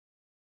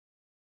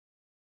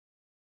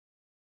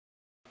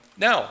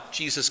Now,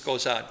 Jesus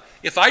goes on,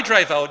 if I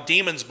drive out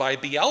demons by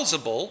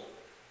Beelzebul,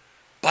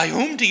 by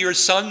whom do your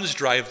sons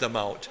drive them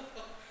out?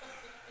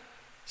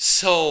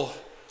 So,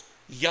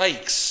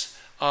 yikes.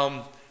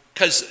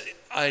 Because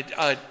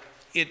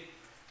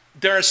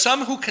there are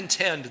some who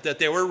contend that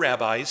there were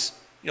rabbis,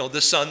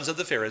 the sons of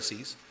the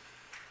Pharisees,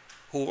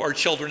 who are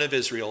children of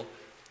Israel,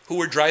 who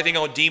were driving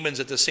out demons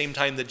at the same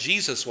time that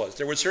Jesus was.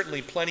 There were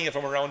certainly plenty of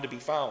them around to be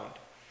found.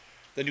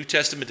 The New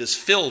Testament is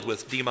filled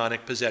with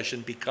demonic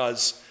possession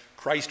because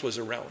Christ was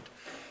around.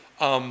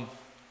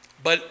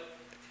 But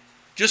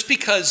just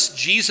because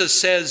Jesus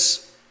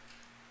says,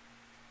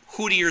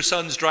 who do your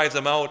sons drive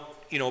them out,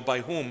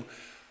 by whom,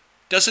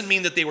 doesn't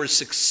mean that they were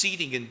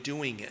succeeding in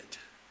doing it.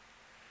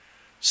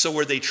 So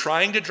were they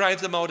trying to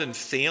drive them out and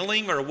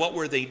failing, or what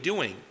were they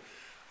doing?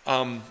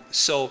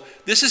 So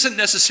this isn't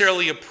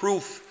necessarily a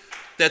proof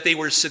that they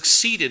were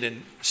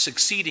succeeding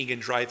in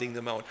driving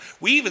them out.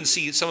 We even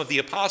see some of the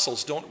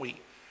apostles, don't we,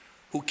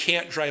 who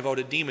can't drive out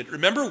a demon.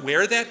 Remember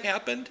where that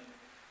happened?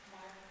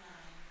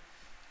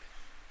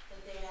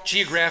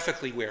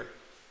 Geographically where?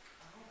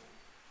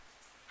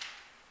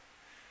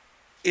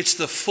 It's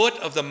the foot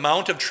of the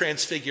Mount of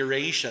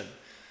Transfiguration.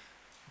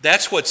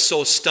 That's what's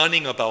so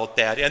stunning about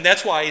that. And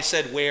that's why I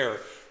said where,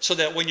 so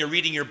that when you're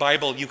reading your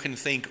Bible, you can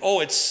think,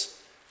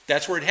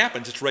 that's where it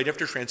happens. It's right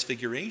after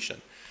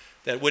Transfiguration.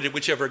 That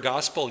whichever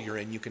gospel you're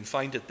in, you can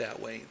find it that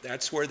way.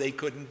 That's where they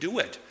couldn't do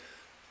it.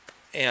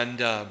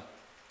 And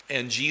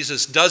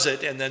Jesus does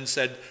it and then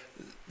said,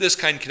 this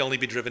kind can only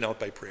be driven out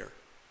by prayer.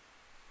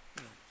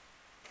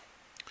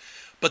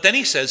 But then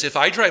he says, if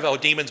I drive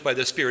out demons by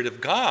the Spirit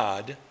of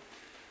God,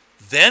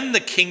 then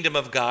the kingdom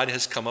of God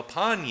has come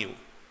upon you.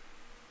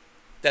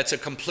 That's a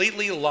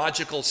completely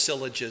logical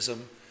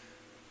syllogism.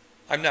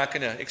 I'm not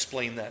going to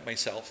explain that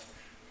myself.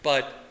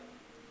 But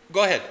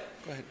go ahead.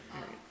 Go ahead.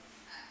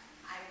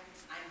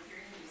 I'm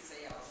hearing you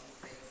say all these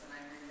things, and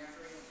I'm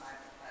remembering a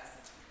Bible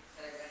class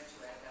that I went to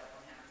at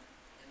Bethlehem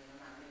in the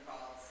Menominee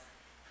Falls.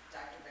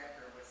 Dr.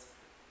 Becker was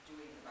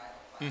doing the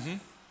Bible class, and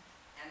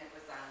it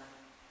was on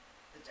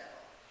the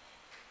devil.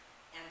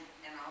 And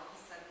all of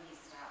a sudden he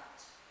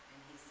stopped, and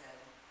he said,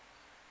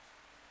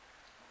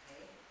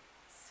 okay,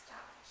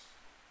 stop.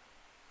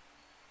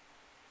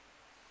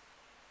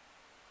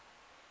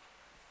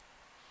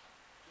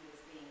 He was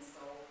being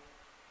so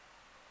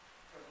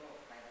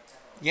provoked by the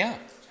devil. Yeah.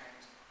 He was trying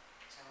to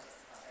tell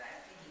us about it.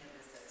 I'm thinking of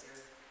this as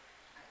you're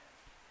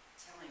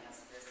telling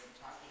us this and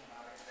talking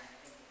about it, and I'm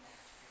thinking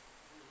back to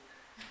Luke.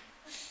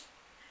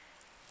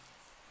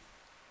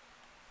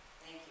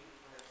 Thank you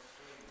for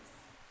doing this.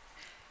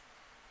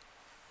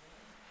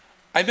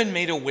 I've been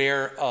made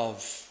aware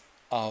of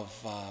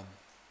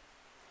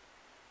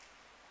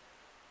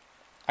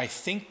I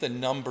think the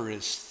number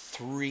is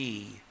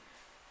 3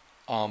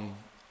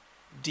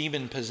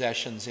 demon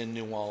possessions in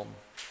New Ulm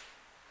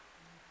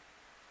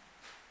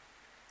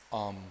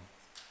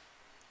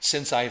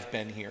since I've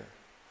been here.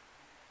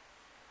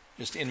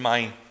 Just in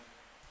my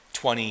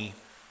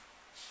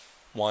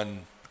 21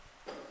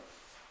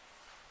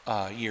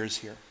 years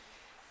here.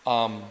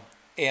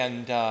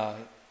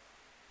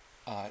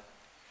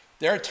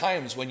 There are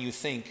times when you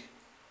think,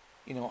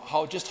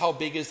 how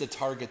big is the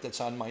target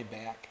that's on my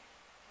back?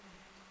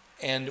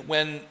 And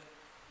when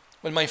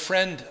my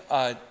friend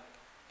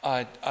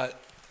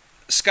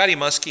Scotty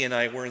Muskie and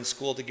I were in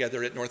school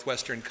together at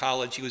Northwestern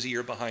College, he was a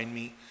year behind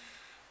me,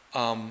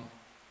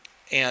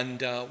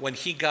 when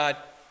he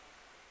got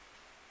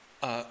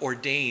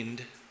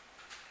ordained,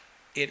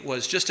 it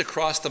was just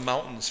across the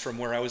mountains from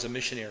where I was a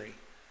missionary.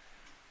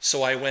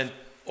 So I went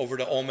over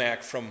to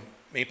Omak from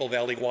Maple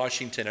Valley,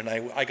 Washington, and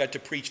I got to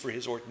preach for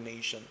his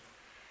ordination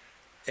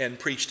and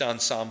preached on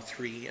Psalm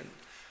 3.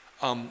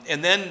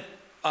 And then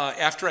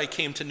after I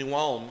came to New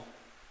Ulm,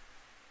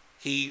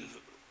 he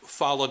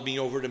followed me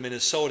over to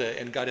Minnesota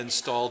and got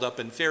installed up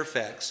in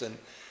Fairfax. And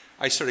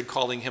I started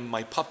calling him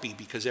my puppy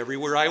because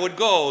everywhere I would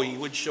go, he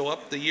would show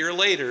up the year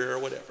later or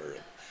whatever.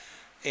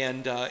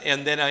 And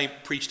then I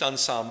preached on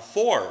Psalm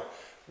 4,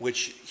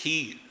 which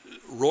he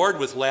roared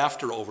with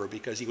laughter over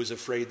because he was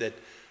afraid that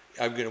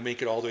I'm going to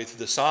make it all the way through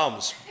the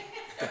Psalms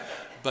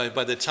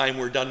by the time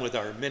we're done with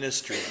our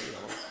ministry,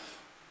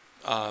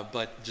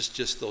 but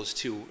just those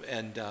two.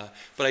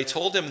 But I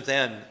told him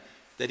then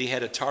that he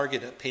had a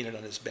target painted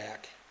on his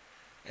back,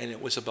 and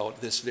it was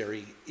about this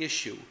very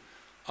issue.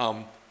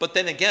 But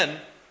then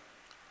again,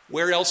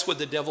 where else would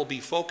the devil be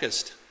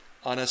focused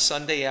on a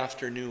Sunday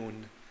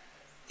afternoon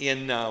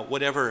in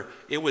whatever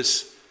it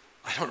was?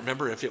 I don't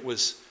remember if it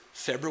was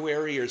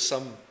February or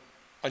some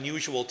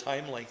unusual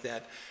time like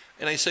that.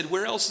 And I said,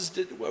 where else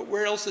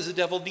does the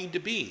devil need to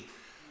be?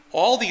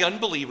 All the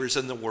unbelievers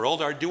in the world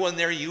are doing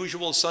their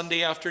usual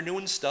Sunday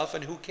afternoon stuff,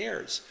 and who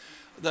cares?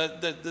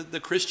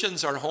 The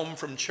Christians are home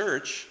from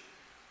church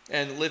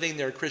and living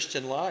their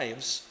Christian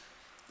lives.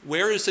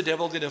 Where is the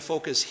devil going to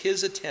focus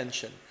his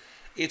attention?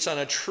 It's on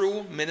a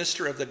true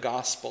minister of the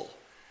gospel,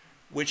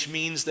 which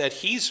means that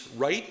he's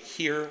right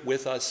here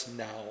with us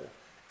now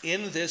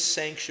in this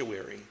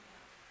sanctuary,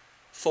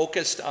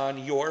 focused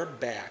on your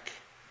back,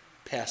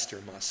 Pastor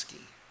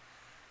Muskie.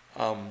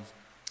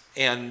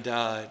 And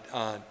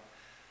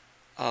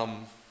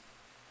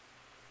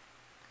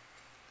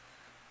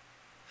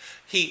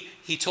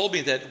he told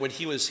me that when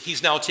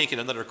he's now taken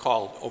another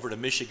call over to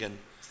Michigan,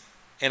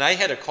 and I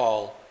had a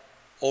call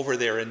over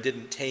there and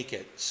didn't take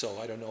it, so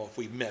I don't know if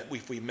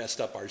we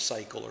messed up our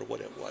cycle or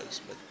what it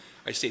was, but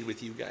I stayed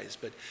with you guys.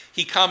 But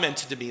he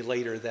commented to me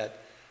later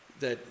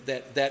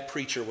that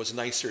preacher was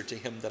nicer to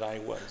him than I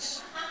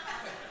was.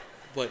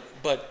 But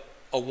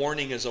a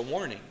warning is a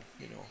warning,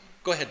 you know.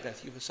 Go ahead,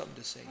 Beth, you have something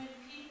to say.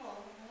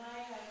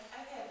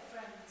 I've had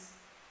friends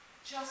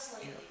just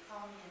lately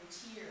call me in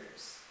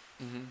tears,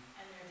 Mm-hmm.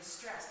 and they're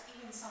distressed,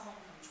 even someone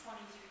from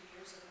 23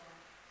 years ago.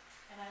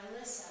 And I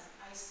listen,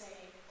 I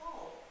say,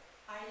 oh,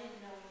 I didn't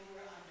know we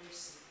were under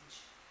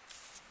siege.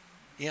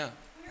 Yeah.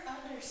 We're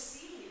under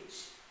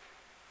siege.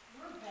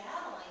 We're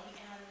battling,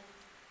 and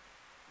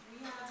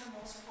we have the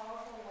most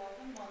powerful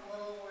weapon. One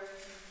little word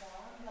can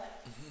fall,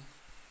 but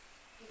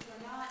if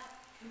we're not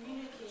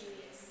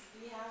communicating,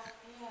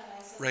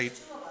 I said, Right.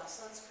 there's two of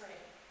us, let's pray.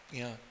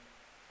 Yeah.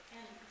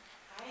 And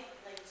I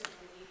like to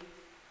believe,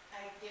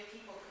 I get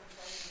people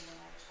complaining when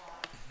I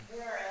talk,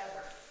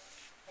 wherever,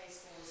 high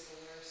school is the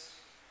worst.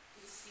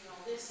 It's,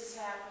 this is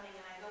happening,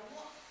 and I go,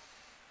 look,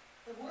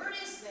 the word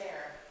is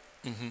there.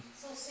 Mm-hmm.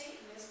 So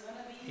Satan is going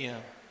to be Yeah.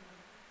 there.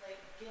 Like,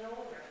 get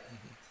over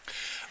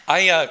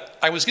it.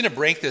 I was going to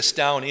break this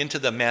down into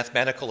the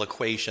mathematical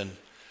equation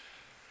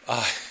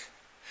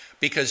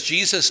because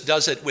Jesus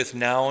does it with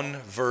noun,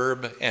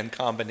 verb, and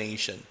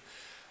combination.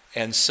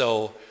 And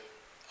so,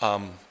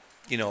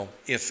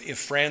 if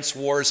France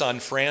wars on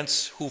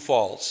France, who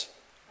falls?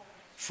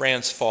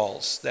 France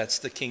falls. That's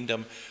the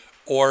kingdom.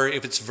 Or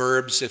if it's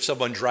verbs, if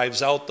someone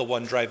drives out, the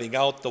one driving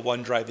out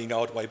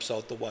wipes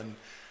out the one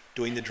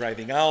doing the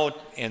driving out,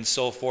 and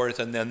so forth.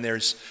 And then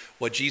there's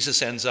what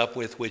Jesus ends up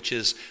with, which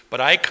is,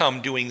 but I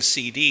come doing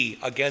CD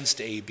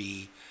against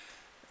AB.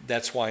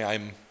 That's why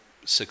I'm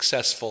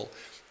successful.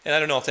 And I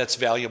don't know if that's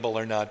valuable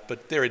or not,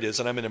 but there it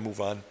is, and I'm going to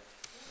move on.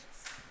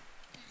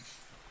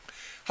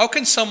 How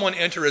can someone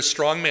enter a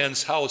strong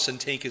man's house and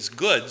take his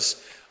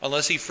goods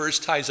unless he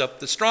first ties up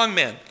the strong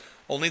man?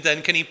 Only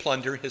then can he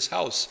plunder his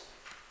house.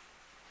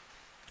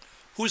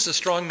 Who's the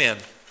strong man?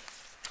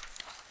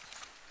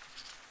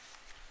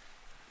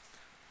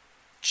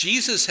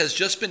 Jesus has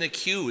just been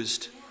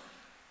accused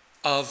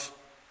of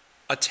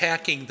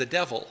attacking the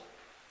devil.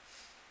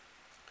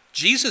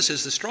 Jesus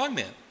is the strong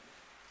man.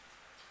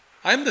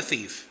 I'm the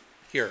thief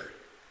here.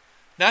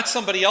 Not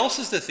somebody else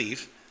is the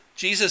thief.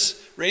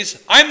 Jesus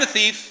raised, I'm the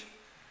thief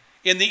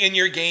in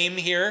your game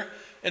here.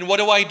 And what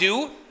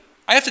do?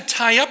 I have to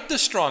tie up the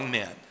strong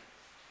man.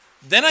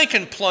 Then I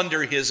can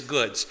plunder his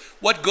goods.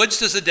 What goods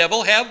does the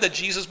devil have that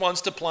Jesus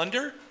wants to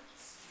plunder?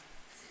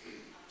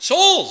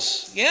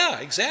 Souls. Yeah,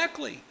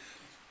 exactly.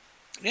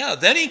 Yeah,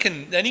 then he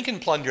can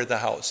plunder the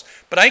house.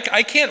 But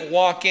I can't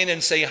walk in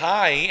and say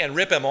hi and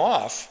rip him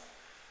off.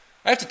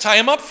 I have to tie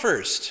him up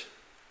first.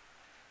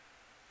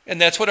 And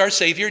that's what our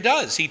Savior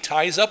does. He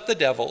ties up the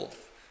devil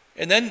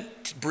and then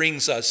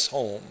brings us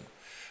home.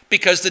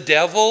 Because the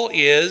devil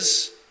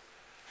is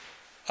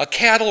a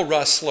cattle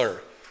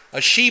rustler, a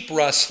sheep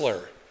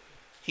rustler.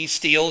 He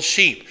steals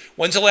sheep.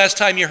 When's the last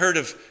time you heard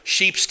of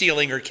sheep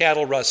stealing or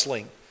cattle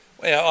rustling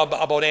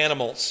about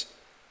animals?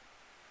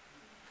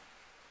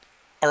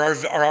 Are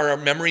our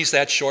memories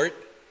that short?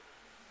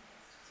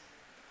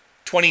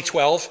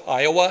 2012,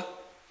 Iowa,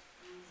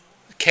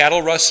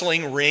 cattle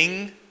rustling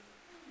ring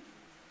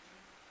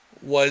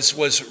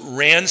was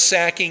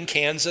ransacking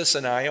Kansas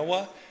and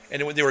Iowa,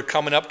 and they were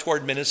coming up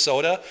toward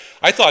Minnesota.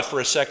 I thought for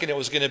a second it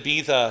was going to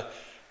be the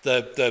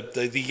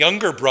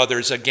younger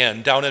brothers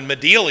again down in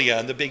Medelia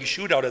and the big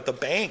shootout at the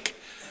bank.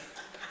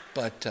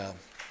 But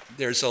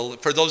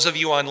for those of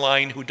you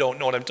online who don't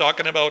know what I'm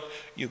talking about,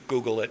 you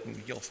Google it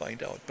and you'll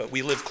find out. But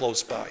we live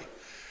close by.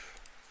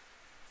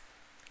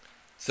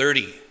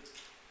 30.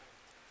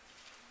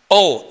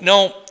 Oh,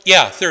 no,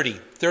 yeah, 30.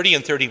 30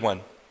 and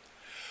 31.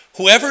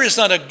 Whoever is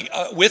not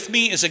with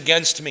me is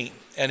against me,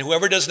 and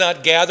whoever does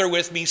not gather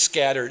with me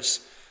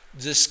scatters.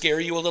 Does this scare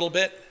you a little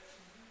bit?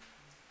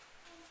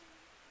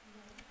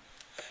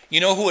 You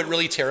know who it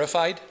really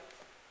terrified?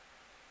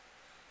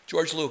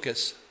 George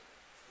Lucas.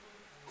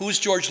 Who's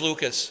George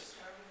Lucas?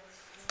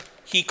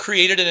 He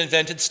created and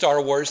invented Star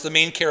Wars. The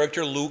main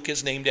character, Luke,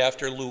 is named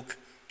after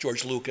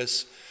George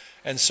Lucas,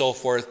 and so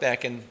forth,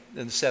 back in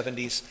the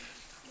 70s.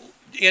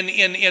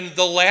 In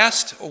the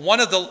last,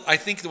 I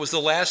think it was the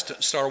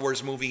last Star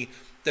Wars movie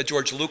that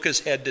George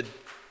Lucas had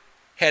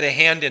a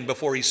hand in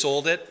before he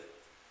sold it,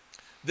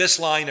 this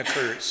line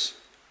occurs.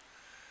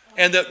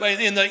 And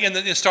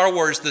in Star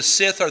Wars, the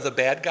Sith are the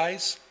bad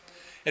guys.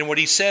 And what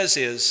he says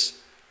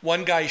is,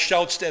 one guy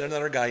shouts at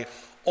another guy,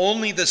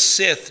 only the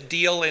Sith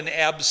deal in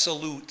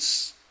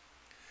absolutes,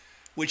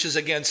 which is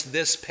against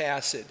this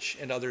passage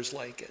and others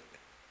like it.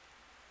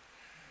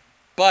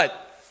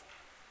 But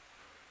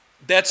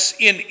that's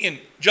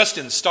just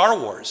in Star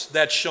Wars,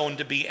 that's shown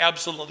to be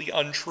absolutely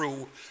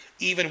untrue,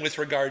 even with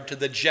regard to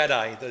the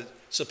Jedi, the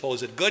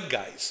supposed good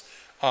guys.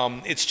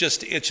 It's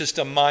just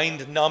a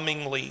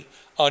mind-numbingly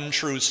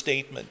untrue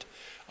statement.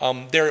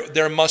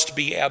 There must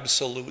be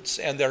absolutes,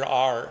 and there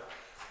are,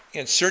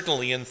 and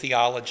certainly in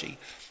theology.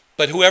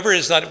 But whoever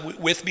is not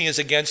with me is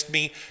against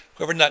me.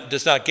 Whoever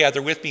does not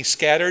gather with me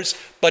scatters.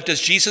 But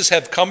does Jesus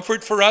have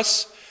comfort for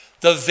us?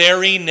 The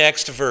very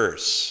next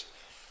verse.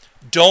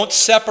 Don't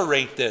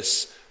separate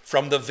this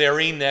from the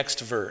very next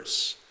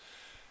verse.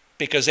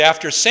 Because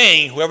after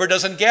saying, whoever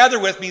doesn't gather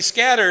with me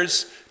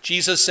scatters,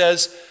 Jesus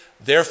says,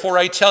 therefore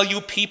I tell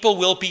you, people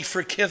will be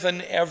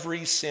forgiven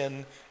every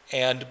sin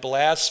and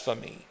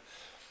blasphemy.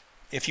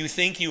 If you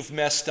think you've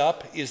messed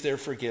up, is there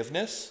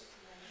forgiveness?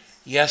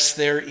 Yes,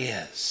 there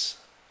is.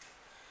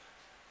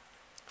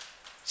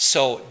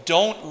 So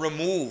don't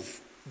remove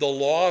the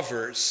law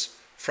verse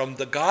from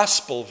the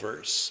gospel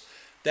verse.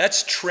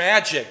 That's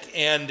tragic.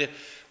 And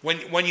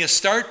when you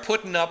start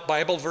putting up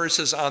Bible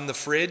verses on the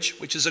fridge,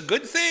 which is a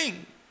good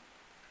thing,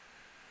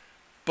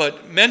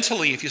 but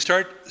mentally, if you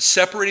start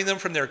separating them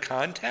from their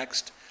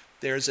context,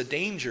 there's a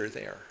danger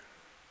there.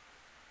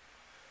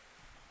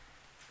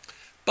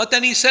 But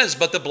then he says,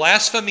 but the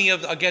blasphemy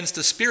against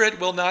the Spirit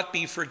will not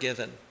be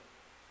forgiven.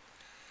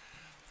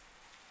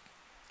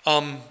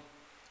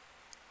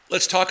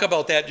 Let's talk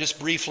about that just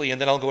briefly, and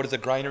then I'll go to the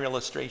Griner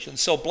illustration.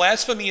 So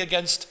blasphemy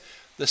against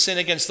the sin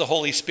against the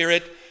Holy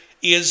Spirit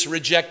is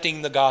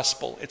rejecting the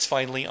gospel. It's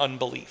finally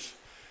unbelief.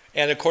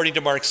 And according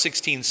to Mark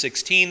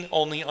 16:16,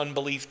 only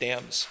unbelief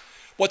damns.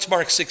 What's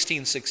Mark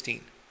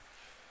 16:16?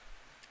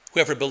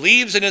 Whoever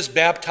believes and is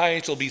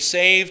baptized will be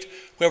saved.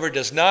 Whoever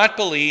does not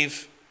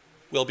believe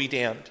will be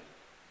damned.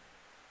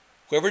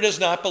 Whoever does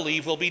not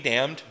believe will be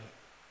damned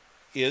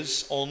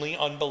is only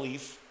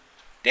unbelief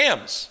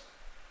damns.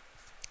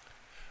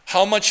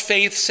 How much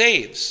faith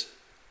saves?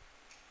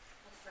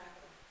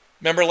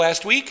 Remember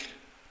last week?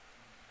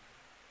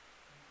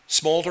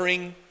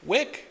 Smoldering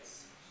wick,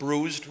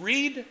 bruised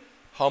reed.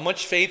 How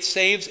much faith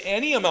saves?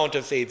 Any amount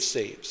of faith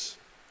saves.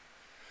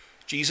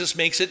 Jesus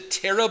makes it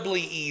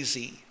terribly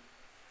easy.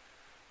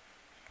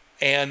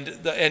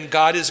 And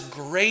God is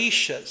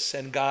gracious,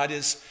 and God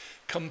is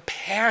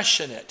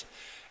compassionate.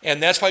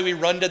 And that's why we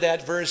run to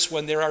that verse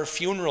when there are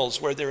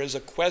funerals where there is a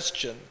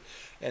question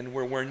and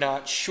where we're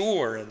not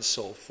sure and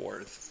so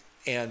forth.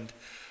 And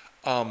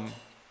then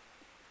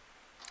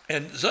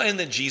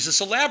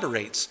Jesus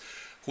elaborates.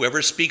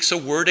 Whoever speaks a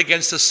word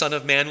against the Son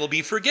of Man will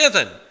be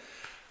forgiven.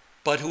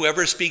 But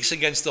whoever speaks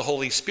against the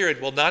Holy Spirit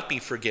will not be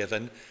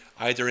forgiven,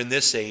 either in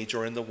this age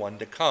or in the one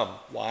to come.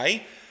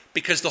 Why?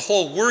 Because the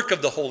whole work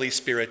of the Holy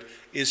Spirit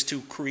is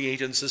to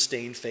create and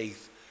sustain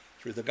faith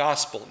through the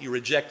gospel. You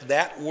reject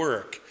that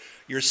work.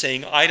 You're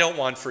saying, I don't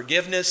want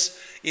forgiveness.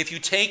 If you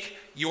take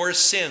your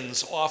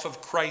sins off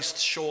of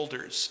Christ's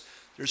shoulders,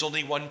 there's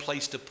only one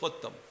place to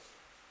put them.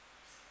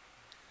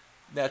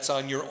 That's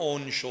on your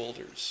own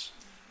shoulders.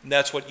 And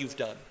that's what you've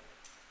done.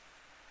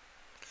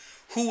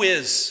 Who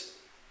is,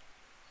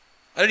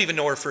 I don't even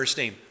know her first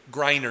name,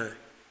 Griner.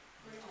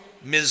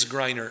 Ms.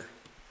 Griner.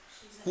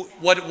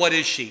 What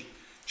is she?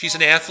 She's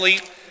an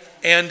athlete.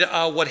 And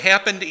what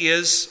happened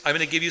is, I'm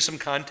going to give you some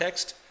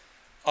context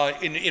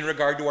in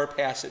regard to our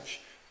passage.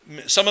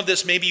 Some of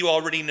this maybe you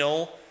already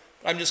know.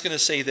 I'm just going to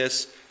say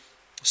this.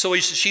 So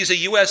she's a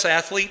U.S.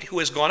 athlete who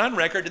has gone on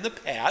record in the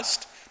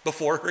past,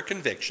 before her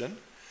conviction,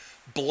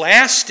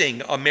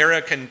 blasting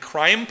American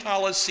crime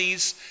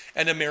policies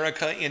and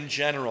America in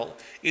general.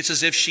 It's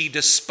as if she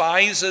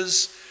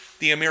despises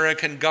the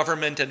American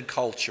government and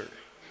culture.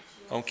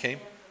 Okay?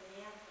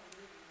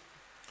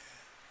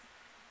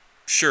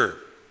 Sure.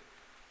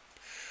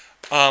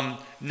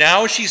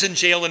 Now she's in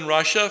jail in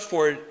Russia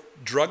for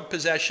drug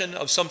possession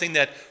of something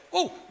that,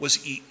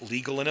 was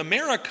legal in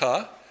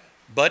America,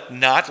 but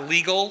not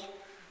legal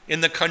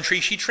in the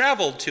country she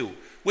traveled to,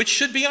 which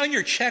should be on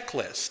your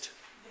checklist.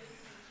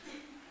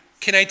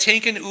 Can I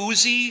take an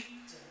Uzi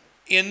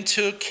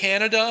into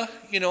Canada?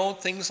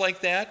 Things like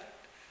that.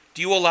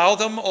 Do you allow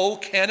them? Oh,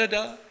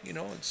 Canada? And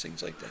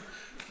things like that.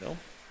 No.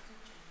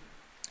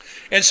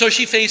 And so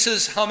she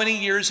faces how many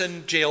years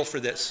in jail for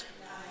this?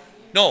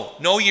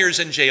 No years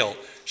in jail.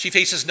 She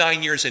faces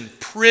 9 years in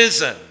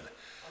prison.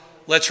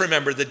 Let's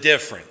remember the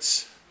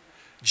difference.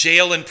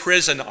 Jail and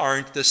prison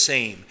aren't the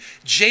same.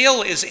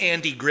 Jail is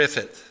Andy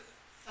Griffith.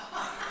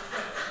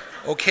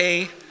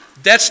 Okay?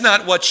 That's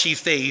not what she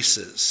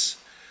faces.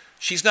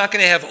 She's not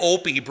going to have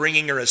Opie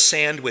bringing her a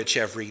sandwich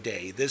every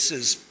day. This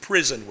is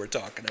prison we're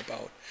talking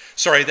about.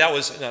 Sorry, that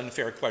was an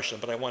unfair question,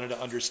 but I wanted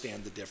to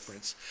understand the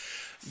difference.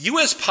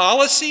 U.S.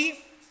 policy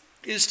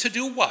is to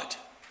do what?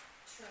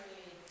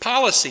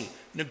 Policy,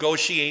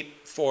 negotiate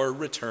for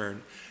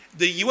return.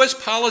 The U.S.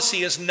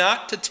 policy is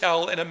not to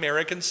tell an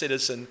American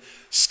citizen,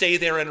 stay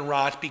there and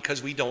rot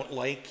because we don't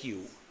like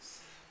you.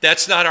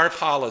 That's not our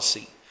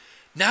policy.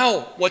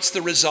 Now, what's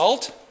the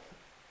result?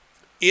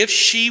 If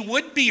she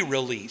would be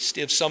released,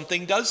 if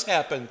something does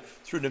happen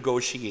through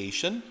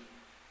negotiation,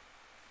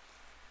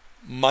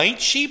 might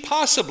she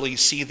possibly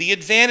see the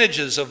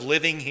advantages of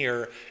living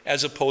here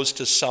as opposed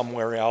to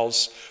somewhere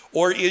else?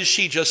 Or is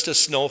she just a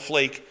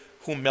snowflake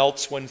who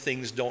melts when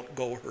things don't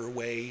go her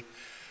way?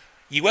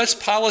 U.S.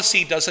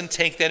 policy doesn't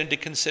take that into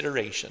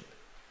consideration.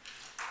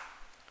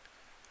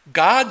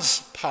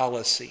 God's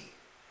policy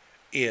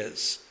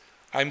is,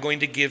 I'm going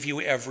to give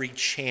you every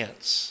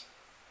chance.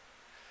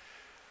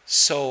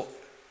 So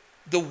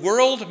the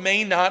world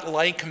may not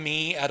like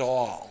me at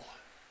all,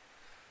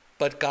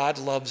 but God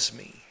loves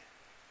me.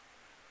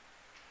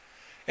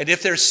 And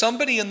if there's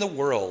somebody in the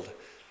world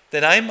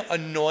that I'm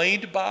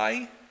annoyed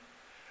by,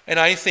 and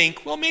I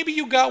think, well, maybe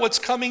you got what's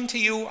coming to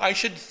you, I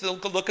should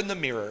look in the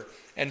mirror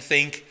and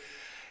think,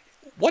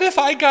 what if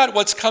I got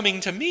what's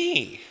coming to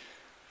me?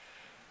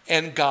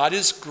 And God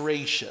is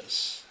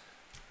gracious.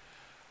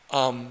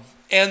 And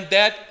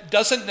that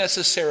doesn't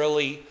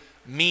necessarily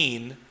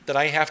mean that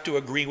I have to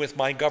agree with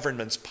my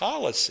government's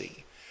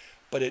policy,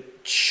 but it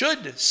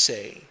should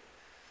say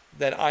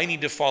that I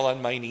need to fall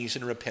on my knees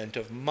and repent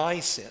of my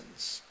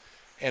sins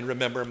and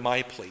remember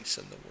my place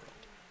in the world.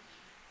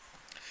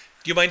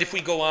 Do you mind if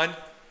we go on?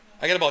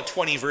 I got about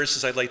 20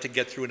 verses I'd like to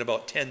get through in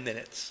about 10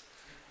 minutes.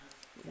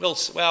 We'll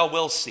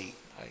see.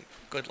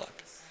 Good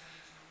luck.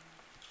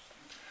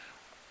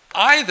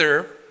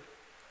 Either,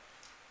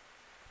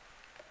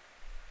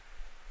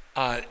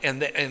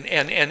 and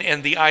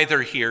the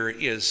either here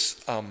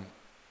is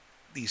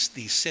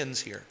these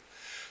sins here.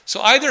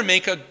 So either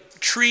make a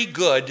tree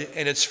good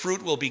and its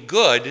fruit will be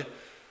good,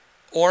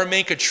 or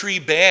make a tree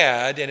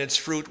bad and its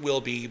fruit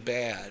will be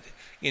bad.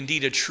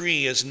 Indeed, a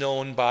tree is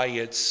known by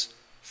its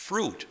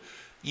fruit.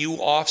 You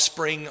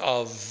offspring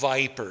of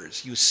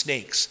vipers, you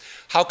snakes,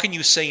 how can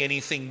you say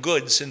anything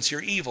good since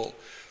you're evil?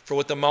 For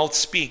what the mouth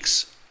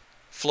speaks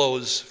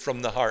flows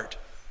from the heart.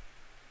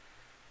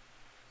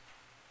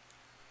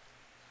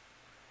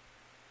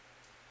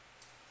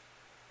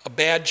 A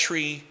bad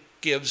tree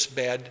gives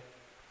bad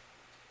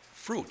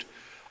fruit.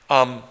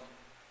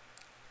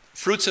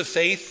 Fruits of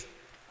faith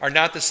are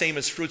not the same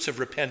as fruits of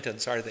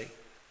repentance, are they?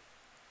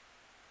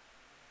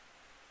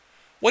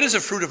 What is a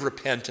fruit of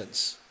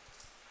repentance?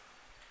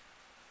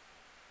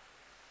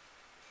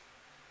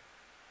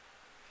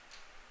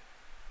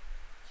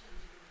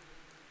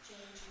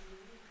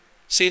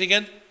 Say it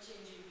again.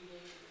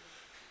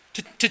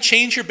 To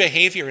change your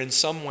behavior in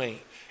some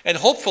way, and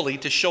hopefully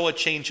to show a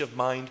change of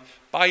mind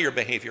by your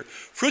behavior.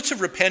 Fruits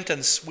of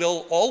repentance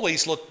will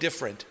always look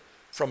different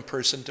from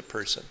person to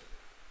person.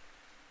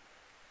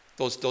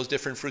 Those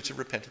different fruits of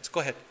repentance.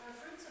 Go ahead. Are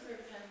fruits of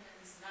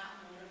repentance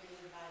not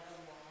motivated by the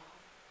law?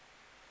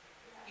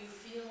 You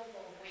feel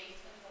the weight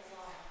of the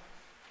law,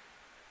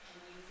 and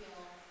you feel,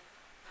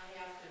 I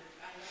have to,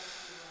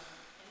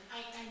 and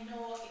I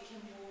know it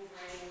can move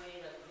right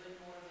away to good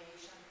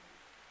motivation.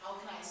 How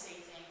can I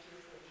say thank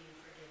you for being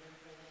forgiven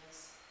for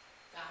this?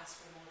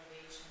 Gospel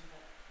motivation.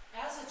 But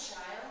as a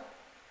child,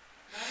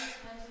 my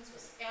repentance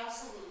was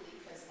absolutely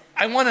because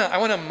I want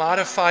to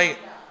modify.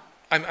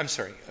 I'm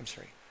sorry.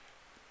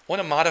 I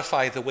want to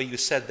modify the way you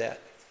said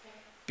that,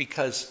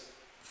 because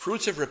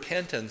fruits of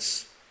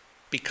repentance,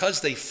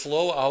 because they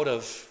flow out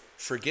of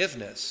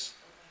forgiveness,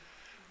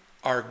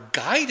 are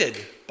guided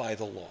by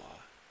the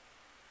law,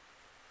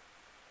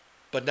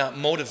 but not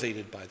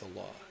motivated by the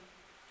law,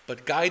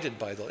 but guided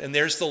by the law. And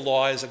there's the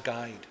law as a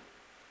guide.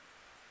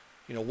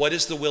 You know, what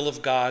is the will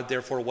of God?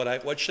 Therefore,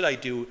 what should I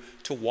do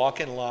to walk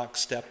in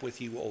lockstep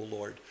with you, O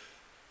Lord?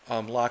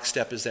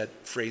 Lockstep is that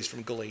phrase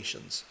from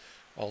Galatians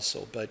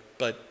also.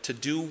 But to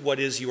do what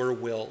is your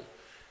will.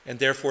 And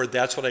therefore,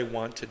 that's what I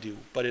want to do.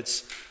 But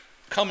it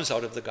comes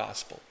out of the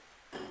gospel.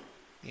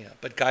 Yeah,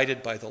 but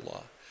guided by the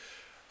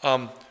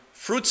law.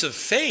 Fruits of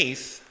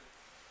faith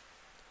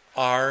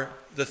are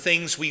the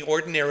things we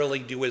ordinarily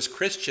do as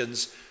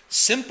Christians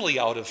simply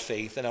out of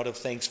faith and out of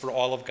thanks for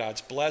all of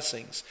God's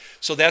blessings.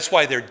 So that's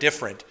why they're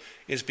different,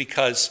 is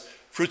because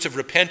fruits of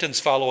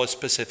repentance follow a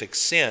specific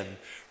sin.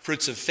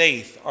 Fruits of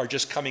faith are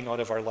just coming out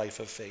of our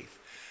life of faith.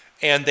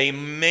 And they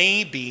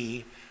may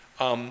be,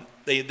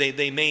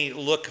 they may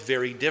look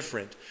very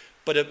different.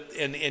 But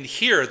and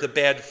here, the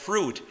bad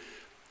fruit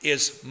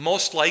is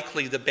most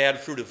likely the bad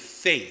fruit of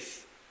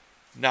faith,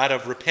 not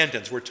of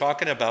repentance. We're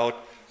talking about,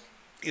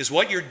 is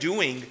what you're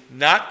doing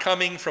not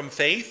coming from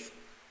faith?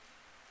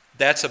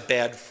 That's a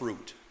bad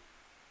fruit.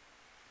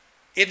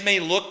 It may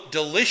look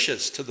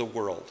delicious to the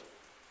world,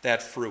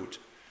 that fruit,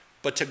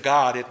 but to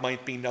God it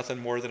might be nothing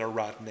more than a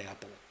rotten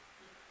apple.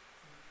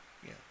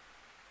 Yeah.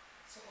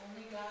 So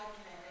only God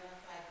can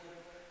identify a good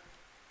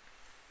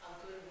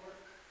work,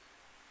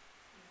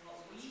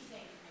 what we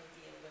think may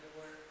be a good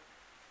work.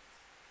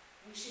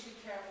 We should be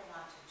careful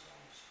not to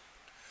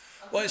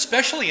judge. Well,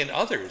 especially in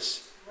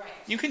others. Right.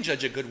 You can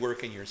judge a good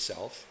work in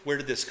yourself. Where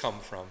did this come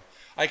from?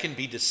 I can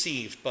be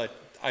deceived, but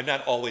I'm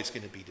not always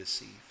going to be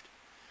deceived.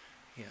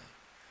 Yeah.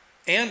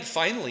 And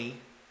finally,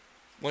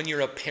 when you're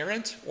a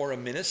parent or a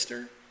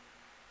minister,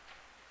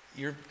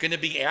 you're going to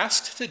be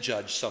asked to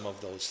judge some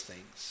of those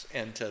things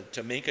and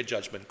to make a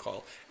judgment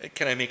call.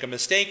 Can I make a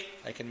mistake?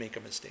 I can make a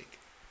mistake.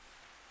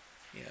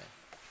 Yeah.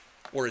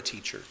 Or a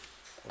teacher,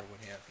 or what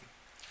have you.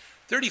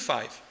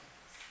 35.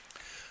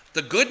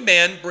 The good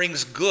man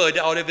brings good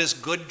out of his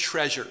good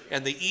treasure,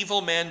 and the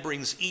evil man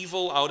brings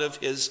evil out of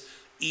his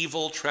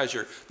evil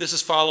treasure. This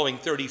is following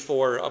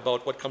 34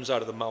 about what comes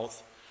out of the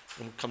mouth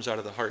and what comes out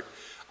of the heart.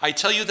 I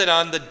tell you that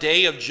on the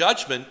day of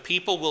judgment,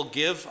 people will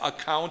give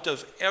account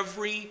of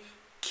every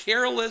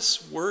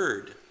careless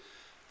word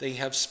they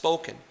have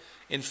spoken.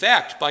 In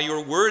fact, by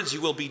your words you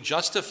will be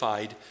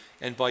justified,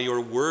 and by your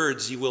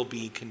words you will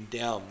be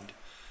condemned.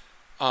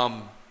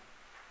 I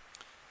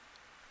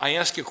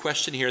ask you a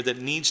question here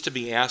that needs to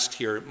be asked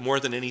here more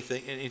than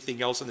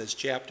anything else in this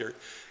chapter.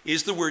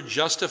 Is the word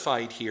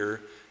justified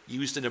here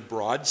used in a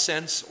broad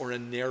sense or a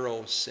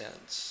narrow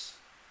sense?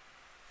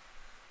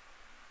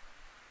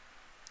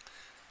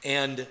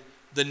 And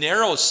the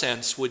narrow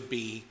sense would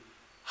be,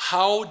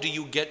 how do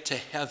you get to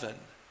heaven?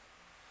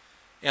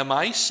 Am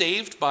I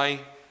saved by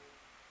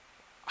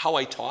how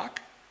I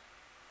talk?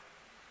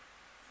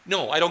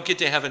 No, I don't get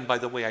to heaven by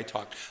the way I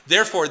talk.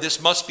 Therefore,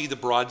 this must be the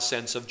broad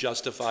sense of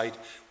justified,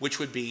 which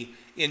would be,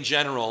 in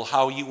general,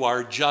 how you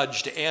are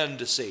judged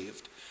and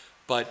saved.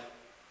 But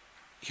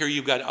here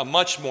you've got a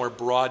much more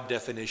broad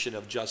definition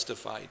of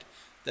justified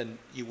than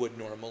you would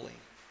normally.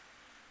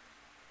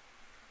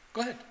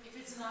 Go ahead. If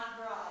it's not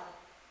broad,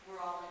 we're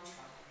all in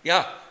trouble.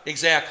 Yeah,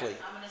 exactly.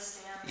 I'm going to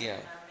stand Yeah.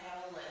 and I'm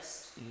have a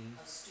list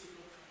of stupid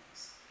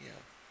things Yeah.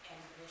 and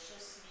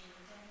vicious, mean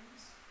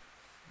things,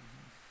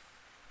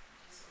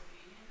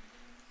 disobedient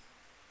things.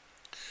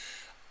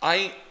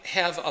 I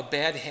have a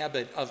bad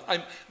habit of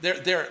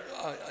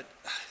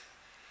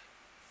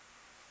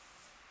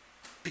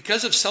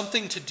because of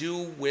something to do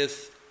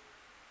with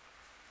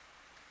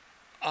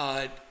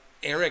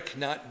Eric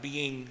not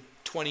being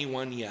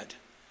 21 yet.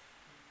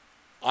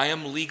 I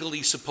am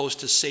legally supposed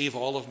to save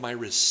all of my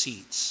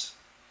receipts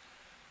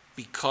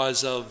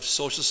because of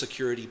Social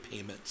Security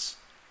payments.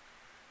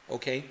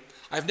 Okay?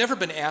 I've never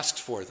been asked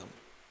for them.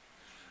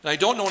 And I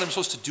don't know what I'm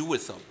supposed to do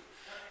with them.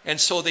 And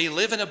so they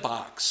live in a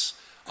box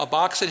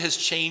that has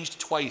changed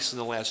twice in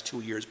the last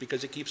 2 years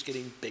because it keeps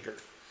getting bigger.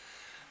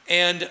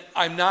 And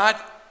I'm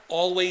not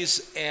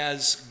always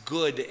as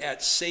good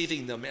at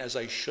saving them as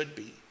I should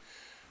be.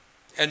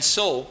 And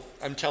so,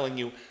 I'm telling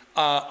you,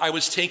 I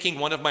was taking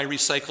one of my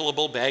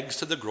recyclable bags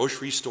to the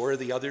grocery store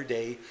the other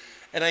day,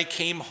 and I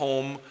came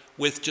home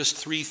with just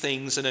 3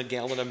 things and a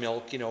gallon of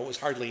milk. It was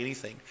hardly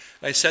anything.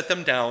 And I set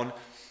them down,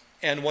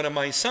 and one of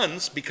my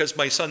sons, because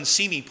my sons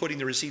see me putting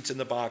the receipts in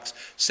the box,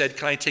 said,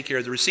 "Can I take care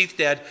of the receipts,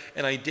 Dad?"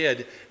 And I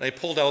did. And I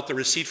pulled out the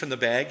receipt from the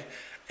bag,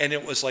 and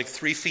it was like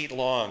 3 feet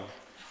long.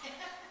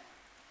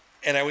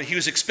 And he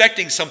was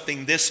expecting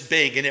something this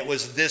big, and it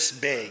was this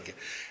big.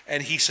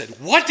 And he said,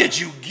 "What did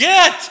you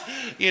get?"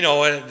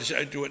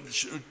 Do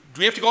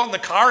we have to go out in the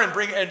car and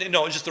bring it? And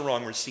no, it's just the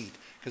wrong receipt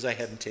because I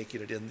hadn't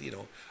taken it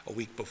in, a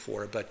week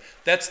before. But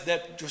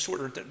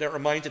that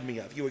reminded me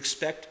of. You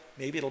expect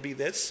maybe it'll be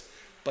this,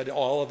 but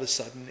all of a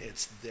sudden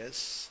it's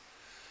this.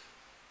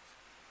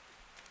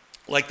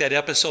 Like that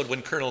episode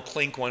when Colonel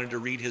Klink wanted to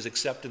read his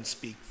acceptance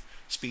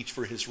speech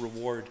for his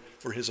award,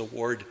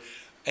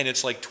 and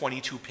it's like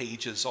 22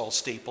 pages all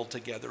stapled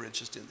together. It's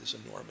just this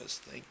enormous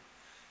thing.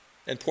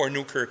 And poor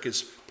Newkirk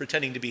is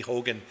pretending to be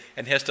Hogan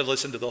and has to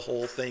listen to the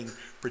whole thing,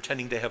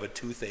 pretending to have a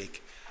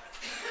toothache.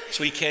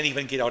 So he can't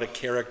even get out a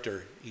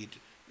character. He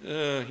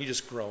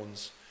just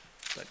groans.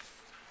 But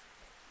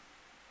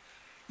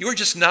you are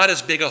just not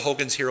as big a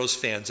Hogan's Heroes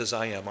fans as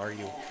I am, are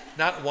you?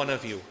 Not one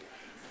of you.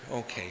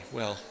 Okay,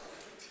 well,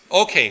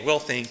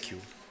 thank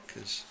you,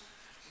 because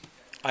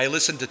I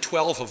listen to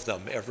 12 of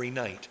them every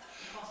night.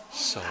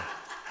 So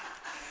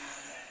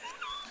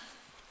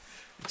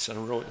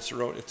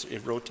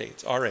it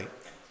rotates. All right.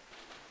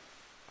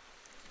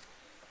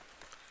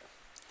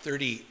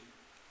 30.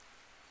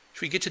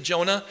 Should we get to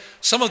Jonah?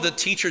 Some of the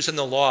teachers in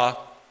the law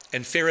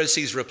and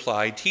Pharisees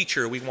replied,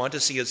 "Teacher, we want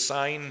to see a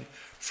sign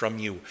from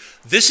you."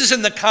 This is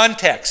in the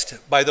context,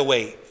 by the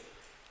way.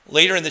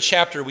 Later in the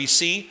chapter we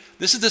see,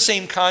 this is the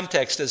same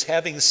context as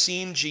having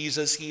seen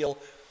Jesus heal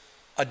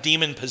a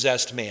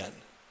demon-possessed man.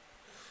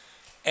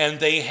 And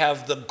they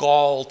have the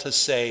gall to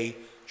say,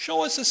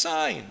 "Show us a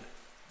sign."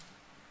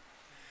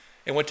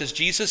 And what does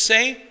Jesus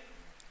say?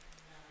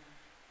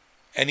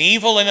 "An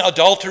evil and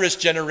adulterous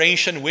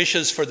generation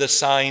wishes for the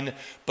sign,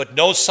 but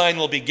no sign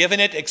will be given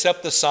it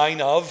except the sign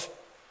of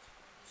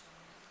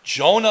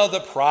Jonah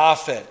the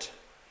prophet."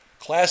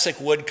 Classic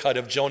woodcut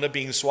of Jonah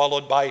being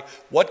swallowed by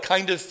what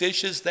kind of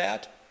fish is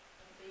that?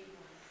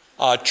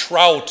 A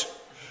trout.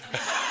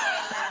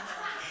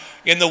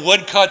 In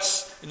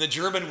the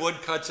German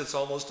woodcuts, it's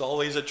almost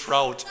always a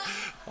trout.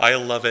 I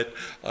love it,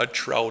 a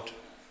trout.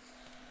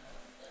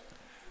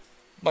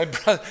 My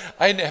brother,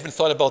 I haven't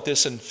thought about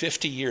this in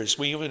 50 years.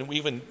 We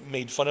even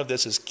made fun of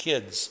this as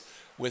kids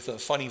with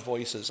funny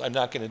voices. I'm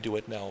not going to do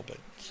it now, but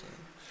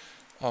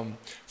and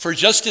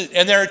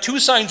there are 2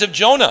 signs of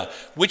Jonah.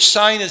 Which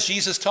sign is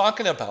Jesus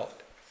talking about?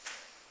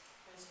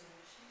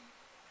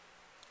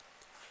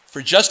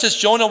 For just as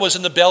Jonah was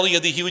in the belly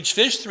of the huge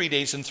fish 3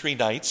 days and 3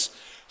 nights,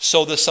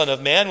 so the Son of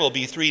Man will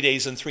be 3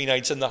 days and 3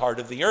 nights in the heart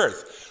of the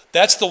earth.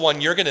 That's the one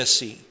you're going to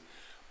see.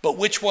 But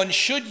which one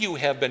should you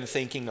have been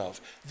thinking of?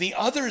 The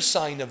other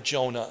sign of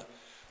Jonah,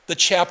 the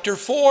chapter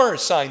 4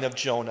 sign of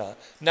Jonah,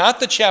 not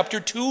the chapter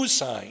 2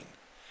 sign.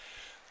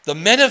 The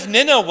men of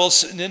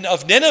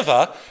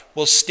Nineveh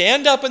will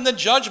stand up in the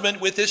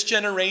judgment with this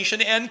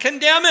generation and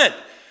condemn it,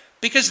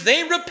 because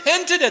they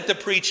repented at the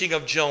preaching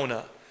of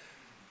Jonah.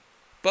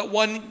 But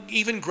one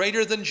even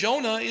greater than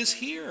Jonah is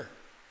here.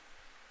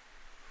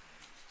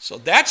 So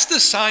that's the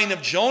sign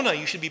of Jonah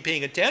you should be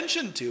paying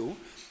attention to,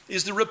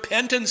 is the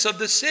repentance of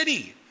the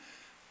city.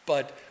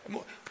 But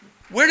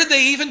where did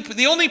they even,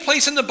 the only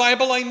place in the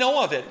Bible I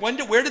know of it,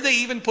 where did they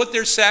even put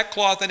their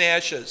sackcloth and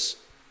ashes?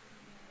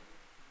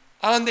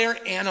 On their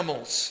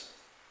animals.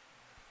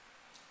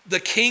 The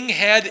king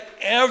had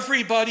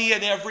everybody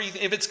and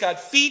everything. If it's got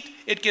feet,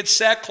 it gets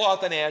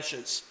sackcloth and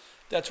ashes.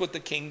 That's what the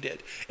king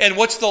did. And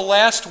what's the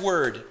last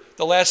word,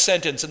 the last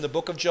sentence in the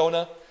book of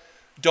Jonah?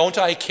 Don't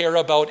I care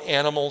about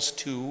animals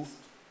too?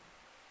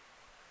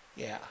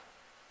 Yeah.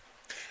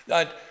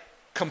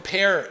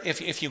 Compare,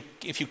 if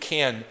you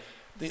can,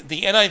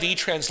 the NIV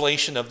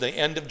translation of the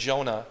end of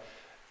Jonah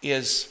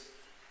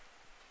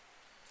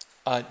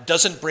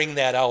doesn't bring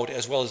that out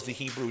as well as the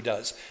Hebrew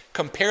does.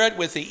 Compare it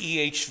with the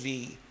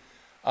EHV.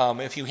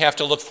 If you have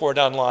to look for it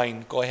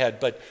online, go ahead.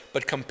 But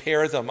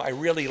compare them. I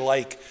really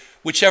like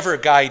whichever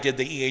guy did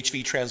the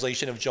EHV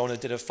translation of Jonah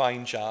did a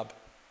fine job.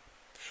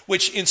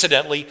 Which,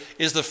 incidentally,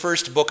 is the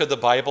first book of the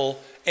Bible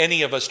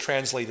any of us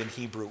translate in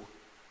Hebrew.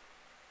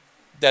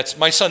 That's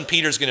my son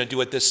Peter's going to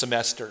do it this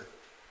semester,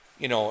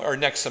 or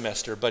next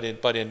semester, but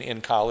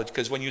in college.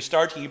 Because when you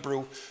start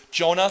Hebrew,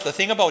 Jonah, the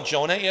thing about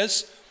Jonah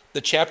is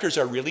the chapters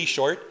are really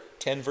short,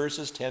 10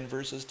 verses, 10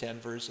 verses, 10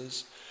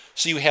 verses.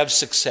 So you have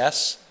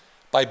success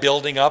by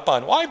building up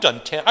on, I've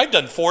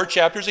done 4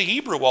 chapters of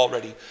Hebrew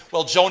already.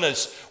 Well,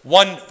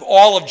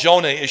 all of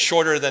Jonah is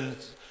shorter than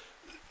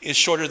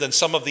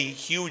some of the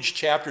huge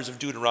chapters of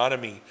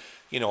Deuteronomy,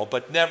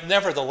 but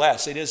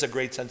nevertheless, it is a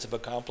great sense of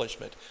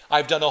accomplishment.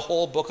 I've done a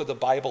whole book of the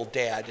Bible,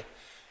 Dad,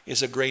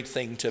 is a great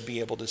thing to be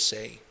able to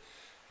say,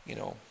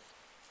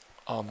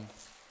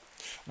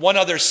 One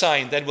other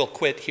sign, then we'll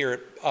quit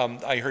here.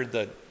 I heard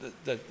the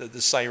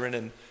siren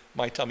and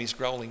my tummy's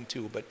growling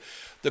too, but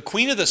the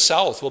Queen of the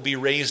South will be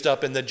raised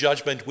up in the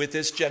judgment with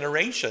this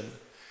generation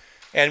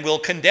and will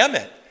condemn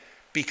it,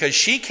 because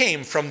she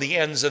came from the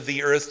ends of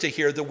the earth to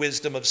hear the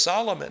wisdom of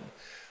Solomon.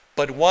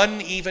 But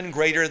one even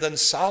greater than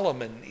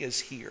Solomon is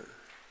here.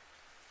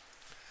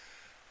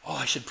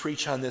 I should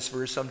preach on this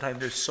verse sometime.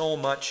 There's so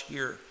much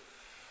here.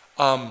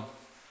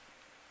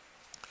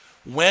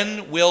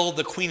 When will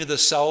the Queen of the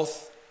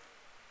South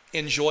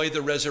enjoy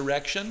the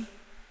resurrection?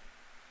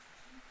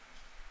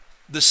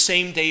 The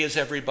same day as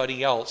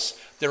everybody else.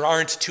 There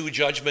aren't 2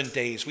 judgment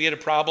days. We had a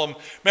problem.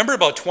 Remember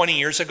about 20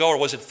 years ago, or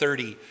was it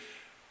 30?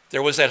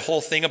 There was that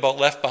whole thing about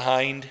Left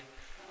Behind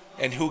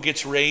and who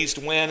gets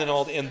raised when and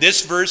all. And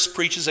this verse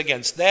preaches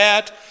against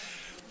that.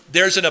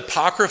 There's an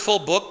apocryphal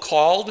book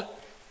called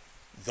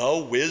The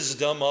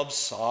Wisdom of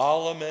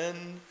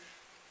Solomon,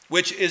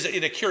 which is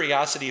in a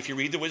curiosity. If you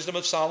read The Wisdom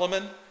of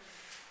Solomon,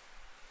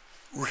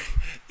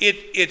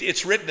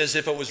 it's written as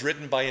if it was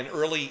written by an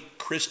early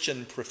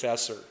Christian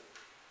professor.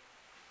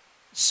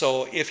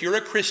 So if you're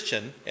a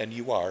Christian, and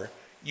you are,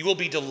 you will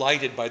be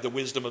delighted by the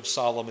wisdom of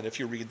Solomon if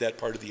you read that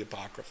part of the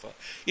Apocrypha.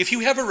 If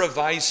you have a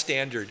Revised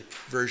Standard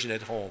version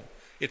at home,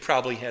 it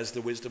probably has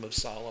the wisdom of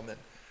Solomon.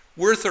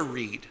 Worth a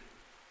read.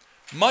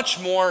 Much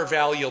more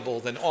valuable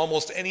than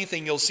almost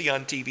anything you'll see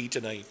on TV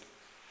tonight.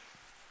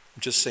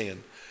 I'm just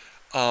saying.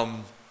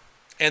 And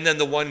then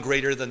the one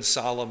greater than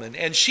Solomon.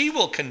 And she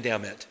will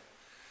condemn it,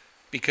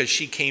 because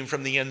she came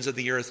from the ends of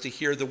the earth to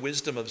hear the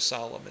wisdom of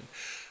Solomon.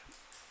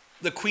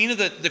 The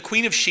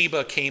queen of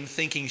Sheba came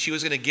thinking she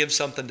was going to give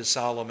something to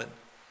Solomon,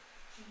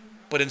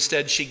 but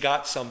instead she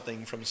got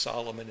something from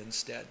Solomon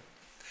instead.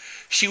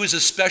 She was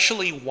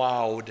especially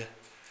wowed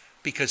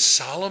because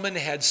Solomon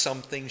had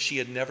something she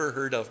had never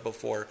heard of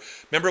before.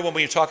 Remember when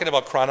we were talking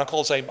about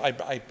Chronicles,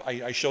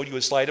 I showed you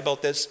a slide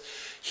about this?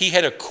 He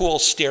had a cool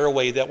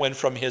stairway that went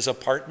from his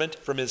apartment,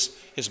 from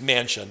his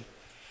mansion,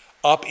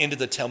 up into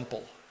the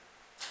temple.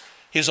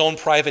 His own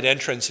private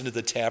entrance into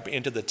the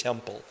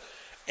temple.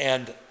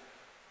 And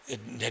it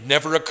had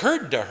never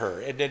occurred to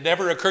her. It had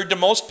never occurred to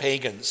most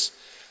pagans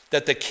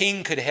that the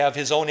king could have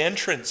his own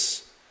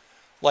entrance,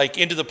 like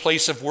into the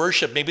place of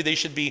worship. Maybe they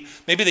shouldn't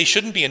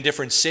be in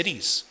different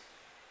cities,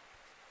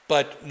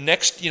 but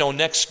next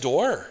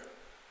door.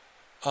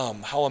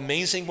 How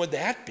amazing would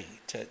that be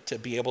to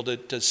be able to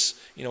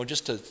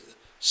just to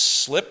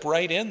slip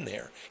right in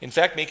there? In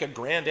fact, make a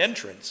grand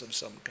entrance of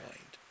some kind.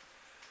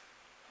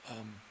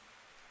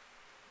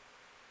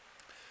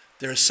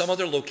 There is some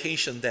other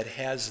location that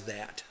has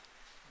that.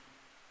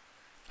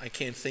 I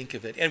can't think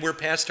of it. And we're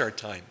past our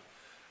time.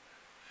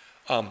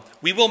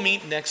 We will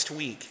meet next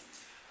week.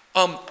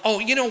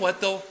 You know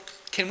what, though?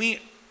 Can we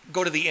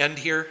go to the end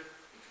here?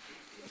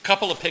 A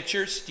couple of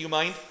pictures. Do you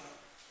mind?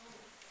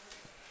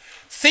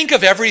 Think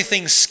of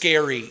everything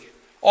scary.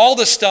 All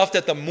the stuff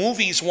that the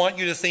movies want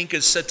you to think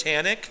is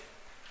satanic.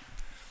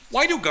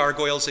 Why do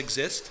gargoyles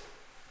exist?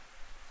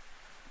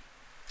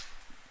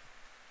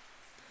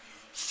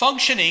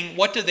 Functioning,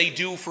 what do they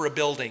do for a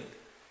building?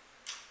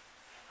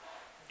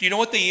 Do you know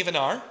what they even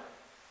are? I think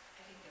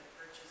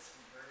they're perches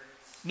from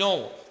birds.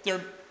 No,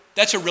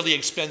 that's a really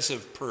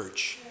expensive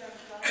perch. They're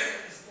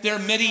They're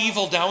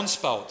medieval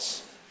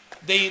downspouts.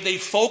 They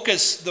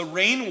focus the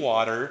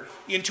rainwater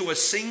into a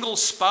single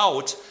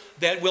spout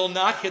that will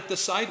not hit the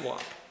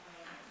sidewalk.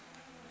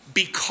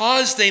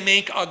 Because they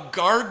make a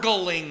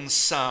gargling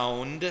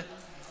sound,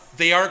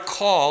 they are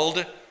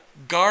called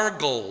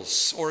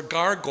gargles or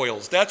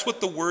gargoyles. That's what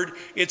the word,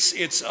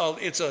 it's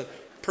a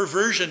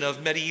perversion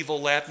of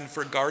medieval Latin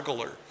for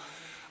gargler.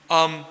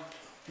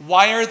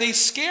 Why are they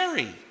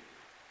scary?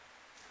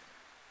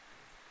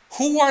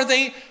 Who are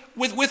they?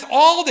 With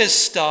all this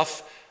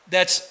stuff,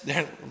 that's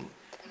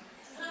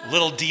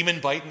little demon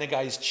biting the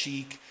guy's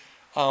cheek.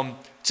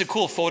 It's a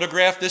cool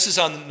photograph. This is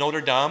on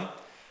Notre Dame.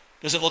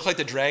 Does it look like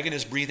the dragon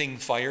is breathing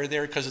fire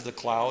there because of the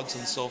clouds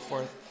and so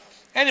forth?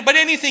 But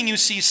anything you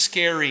see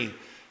scary,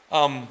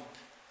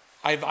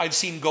 I've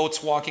seen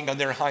goats walking on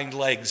their hind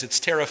legs. It's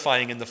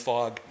terrifying in the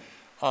fog.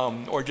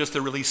 Or just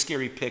the really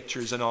scary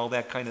pictures and all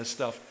that kind of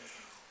stuff.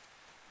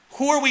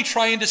 Who are we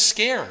trying to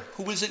scare?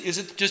 Who is it? Is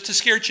it just to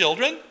scare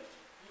children?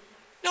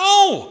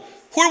 No.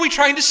 Who are we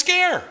trying to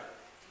scare?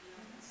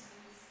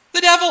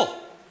 The devil.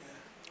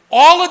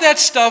 All of that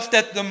stuff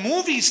that the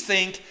movies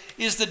think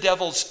is the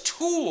devil's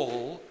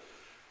tool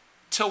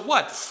to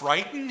what?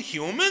 Frighten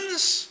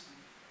humans?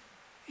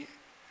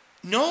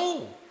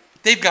 No.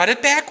 They've got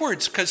it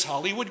backwards because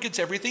Hollywood gets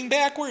everything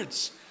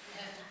backwards.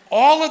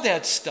 All of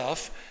that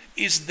stuff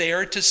is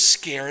there to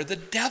scare the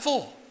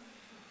devil.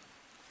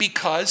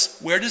 Because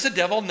where does the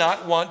devil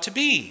not want to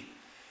be?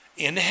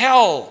 In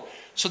hell.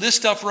 So this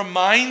stuff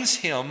reminds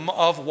him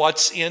of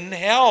what's in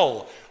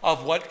hell,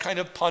 of what kind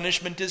of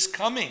punishment is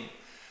coming.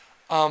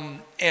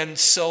 And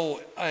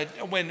so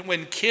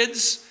when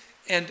kids,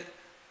 and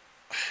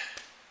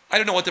I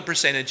don't know what the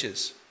percentage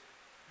is,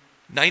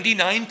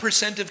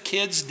 99% of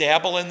kids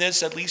dabble in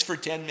this at least for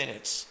 10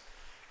 minutes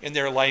in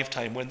their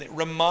lifetime. When they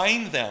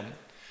remind them,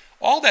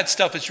 all that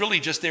stuff is really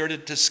just there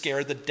to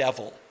scare the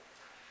devil.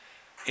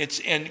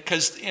 And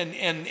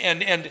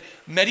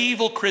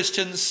medieval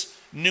Christians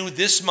knew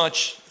this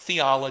much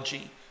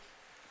theology.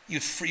 You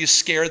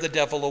scare the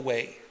devil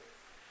away.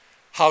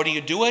 How do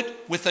you do it?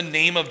 With the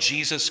name of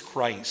Jesus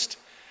Christ.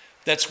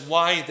 That's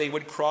why they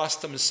would cross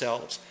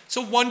themselves. It's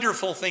a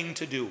wonderful thing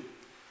to do.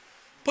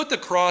 Put the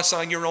cross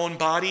on your own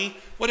body.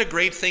 What a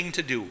great thing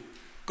to do.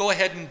 Go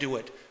ahead and do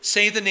it.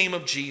 Say the name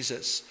of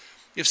Jesus.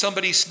 If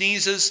somebody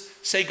sneezes,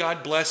 say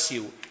God bless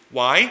you.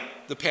 Why?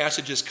 The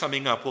passage is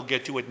coming up. We'll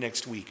get to it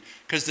next week.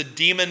 Because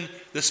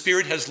the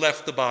spirit has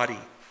left the body.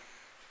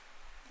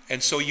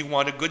 And so you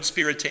want a good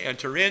spirit to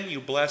enter in.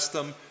 You bless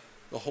them.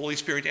 The Holy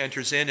Spirit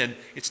enters in, and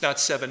it's not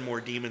 7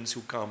 more demons who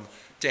come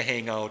to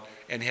hang out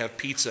and have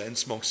pizza and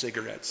smoke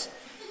cigarettes.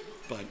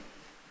 But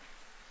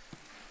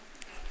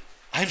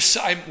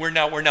we're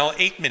now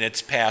 8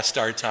 minutes past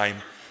our time.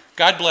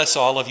 God bless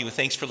all of you.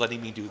 Thanks for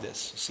letting me do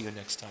this. See you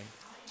next time.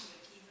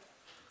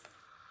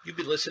 You've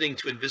been listening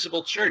to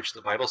Invisible Church,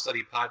 the Bible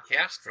study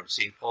podcast from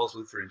St. Paul's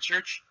Lutheran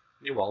Church,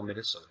 New Ulm,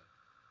 Minnesota.